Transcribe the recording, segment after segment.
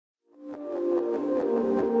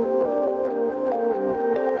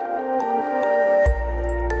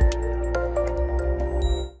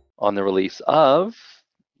on the release of,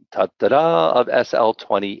 of SL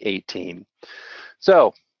 2018.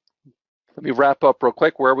 So let me wrap up real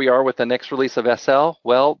quick where we are with the next release of SL.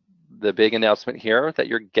 Well, the big announcement here that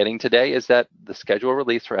you're getting today is that the scheduled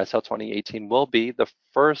release for SL 2018 will be the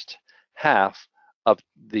first half of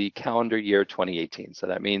the calendar year 2018. So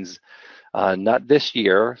that means not this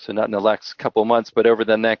year, so not in the next couple months, but over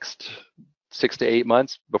the next 6 to 8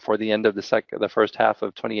 months before the end of the first half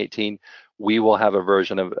of 2018, we will have a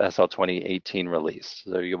version of SL 2018 release.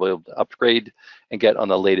 So you'll be able to upgrade and get on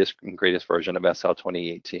the latest and greatest version of SL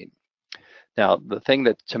 2018. Now, the thing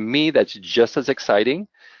that to me that's just as exciting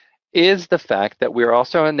is the fact that we're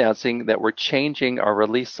also announcing that we're changing our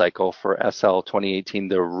release cycle for SL 2018,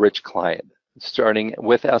 the rich client. Starting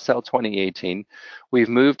with SL 2018, we've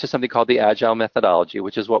moved to something called the Agile methodology,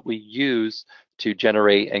 which is what we use to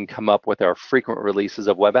generate and come up with our frequent releases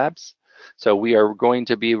of web apps. So we are going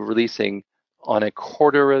to be releasing on a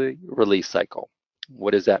quarterly release cycle.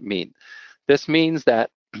 What does that mean? This means that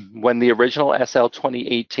when the original SL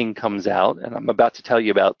 2018 comes out, and I'm about to tell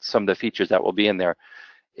you about some of the features that will be in there,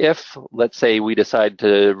 if, let's say, we decide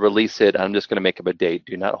to release it, I'm just going to make up a date,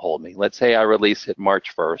 do not hold me. Let's say I release it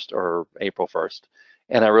March 1st or April 1st,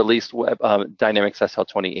 and I released Dynamics SL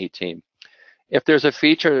 2018. If there's a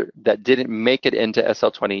feature that didn't make it into SL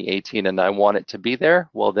 2018 and I want it to be there,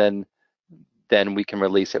 well, then we can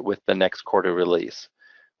release it with the next quarter release,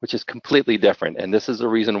 which is completely different. And this is the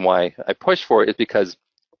reason why I push for it, is because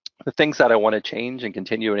the things that I want to change and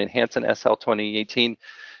continue and enhance in SL 2018,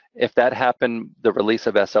 if that happened, the release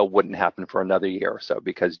of SL wouldn't happen for another year or so,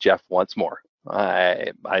 because Jeff wants more.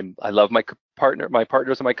 I love my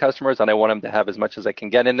partners and my customers, and I want them to have as much as I can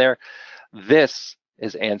get in there. This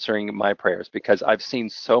is answering my prayers, because I've seen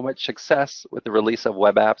so much success with the release of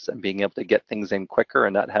web apps and being able to get things in quicker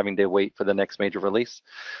and not having to wait for the next major release.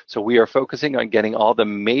 So we are focusing on getting all the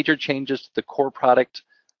major changes to the core product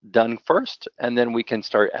done first, and then we can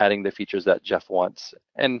start adding the features that Jeff wants.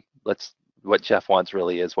 And what Jeff wants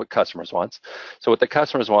really is what customers want. So what the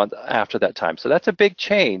customers want after that time. So that's a big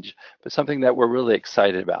change, but something that we're really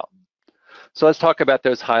excited about. So let's talk about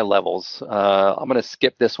those high levels. I'm going to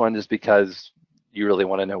skip this one just because you really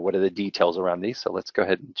want to know what are the details around these. So let's go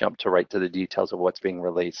ahead and jump right to the details of what's being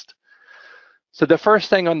released. So the first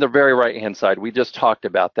thing on the very right-hand side, we just talked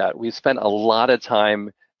about that. We've spent a lot of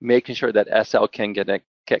time making sure that SL can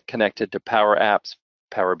get connected to Power Apps,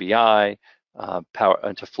 Power BI,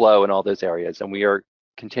 into Flow and all those areas, and we are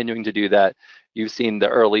continuing to do that. You've seen the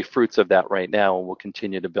early fruits of that right now, and we'll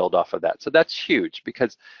continue to build off of that. So that's huge,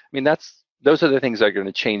 because I mean those are the things that are going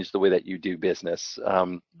to change the way that you do business,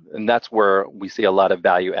 and that's where we see a lot of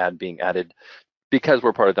value add being added, because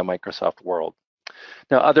we're part of the Microsoft world.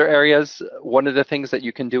 Now, other areas, one of the things that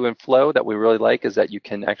you can do in Flow that we really like is that you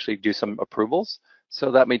can actually do some approvals. So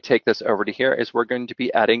let me take this over to here, is we're going to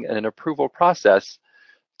be adding an approval process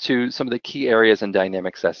to some of the key areas in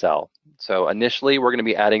Dynamics SL. So initially, we're going to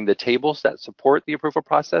be adding the tables that support the approval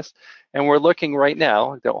process. And we're looking right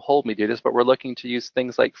now, don't hold me to this, but we're looking to use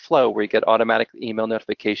things like Flow, where you get automatic email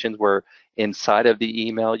notifications, where inside of the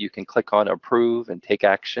email, you can click on approve and take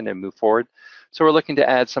action and move forward. So we're looking to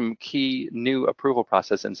add some key new approval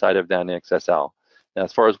process inside of Dynamics SL. Now,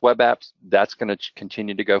 as far as web apps, that's going to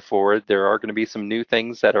continue to go forward. There are going to be some new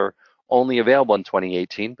things that are only available in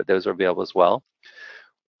 2018, but those are available as well.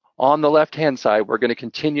 On the left-hand side, we're going to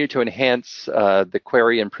continue to enhance the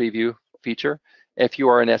query and preview feature. If you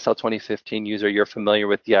are an SL 2015 user, you're familiar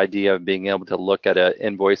with the idea of being able to look at an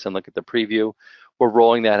invoice and look at the preview. We're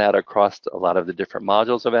rolling that out across a lot of the different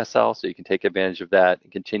modules of SL, so you can take advantage of that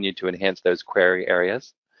and continue to enhance those query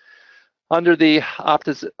areas. Under the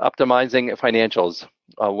optimizing financials,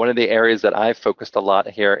 one of the areas that I've focused a lot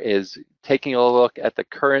here is taking a look at the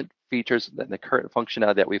current features and the current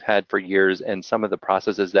functionality that we've had for years, and some of the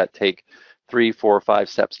processes that take 3, 4, 5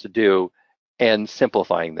 steps to do, and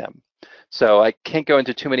simplifying them. So I can't go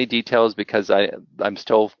into too many details because I'm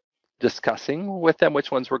still discussing with them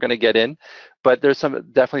which ones we're going to get in, but there's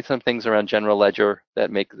definitely some things around general ledger that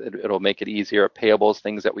it'll make it easier. Payables,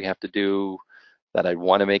 things that we have to do that I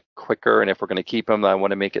want to make quicker, and if we're going to keep them, I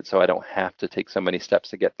want to make it so I don't have to take so many steps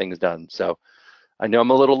to get things done. So I know I'm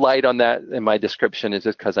a little light on that in my description, is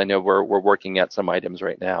just because I know we're working at some items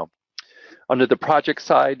right now. Under the project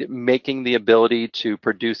side, making the ability to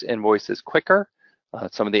produce invoices quicker.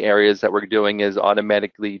 Some of the areas that we're doing is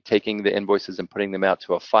automatically taking the invoices and putting them out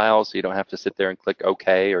to a file, so you don't have to sit there and click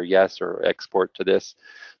OK or yes or export to this,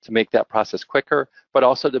 to make that process quicker, but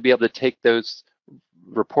also to be able to take those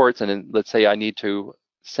reports, and let's say I need to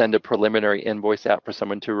send a preliminary invoice out for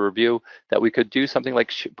someone to review, that we could do something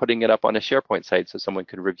like putting it up on a SharePoint site so someone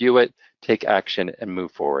could review it, take action, and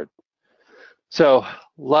move forward. So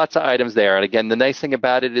lots of items there. And again, the nice thing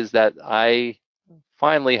about it is that I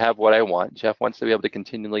finally have what I want. Jeff wants to be able to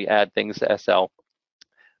continually add things to SL.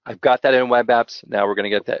 I've got that in web apps. Now we're going to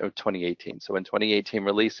get that in 2018. So in 2018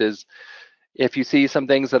 releases, if you see some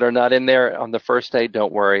things that are not in there on the first day,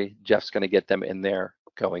 don't worry. Jeff's going to get them in there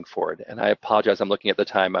going forward. And I apologize, I'm looking at the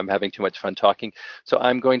time. I'm having too much fun talking. So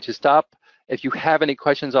I'm going to stop. If you have any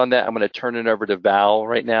questions on that, I'm going to turn it over to Val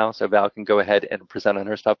right now. So Val can go ahead and present on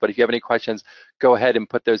her stuff. But if you have any questions, go ahead and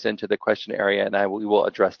put those into the question area, and we will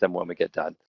address them when we get done.